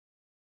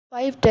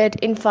Five dead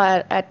in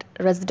fire at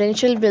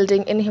residential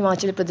building in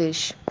Himachal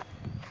Pradesh.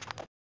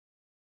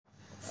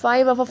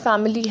 Five of a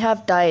family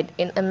have died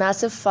in a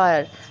massive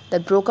fire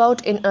that broke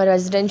out in a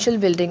residential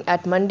building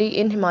at Mandi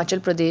in Himachal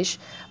Pradesh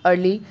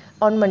early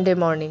on Monday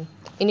morning.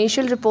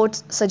 Initial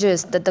reports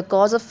suggest that the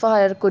cause of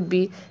fire could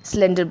be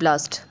cylinder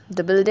blast.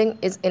 The building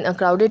is in a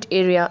crowded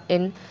area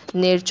in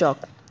Ner Chowk.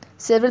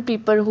 Several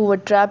people who were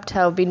trapped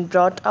have been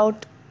brought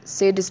out,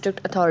 say district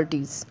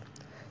authorities.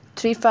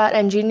 3 fire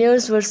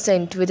engineers were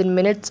sent within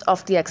minutes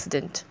of the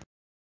accident.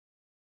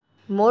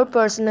 More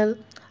personnel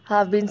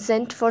have been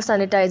sent for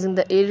sanitizing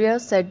the area,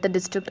 said the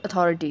district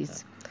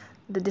authorities.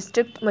 The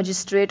district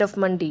magistrate of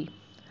Mandi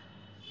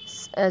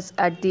is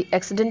at the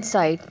accident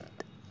site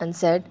and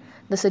said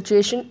the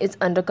situation is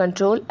under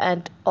control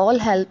and all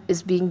help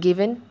is being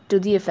given to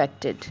the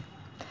affected.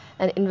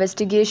 An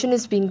investigation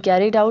is being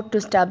carried out to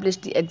establish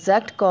the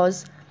exact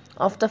cause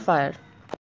of the fire.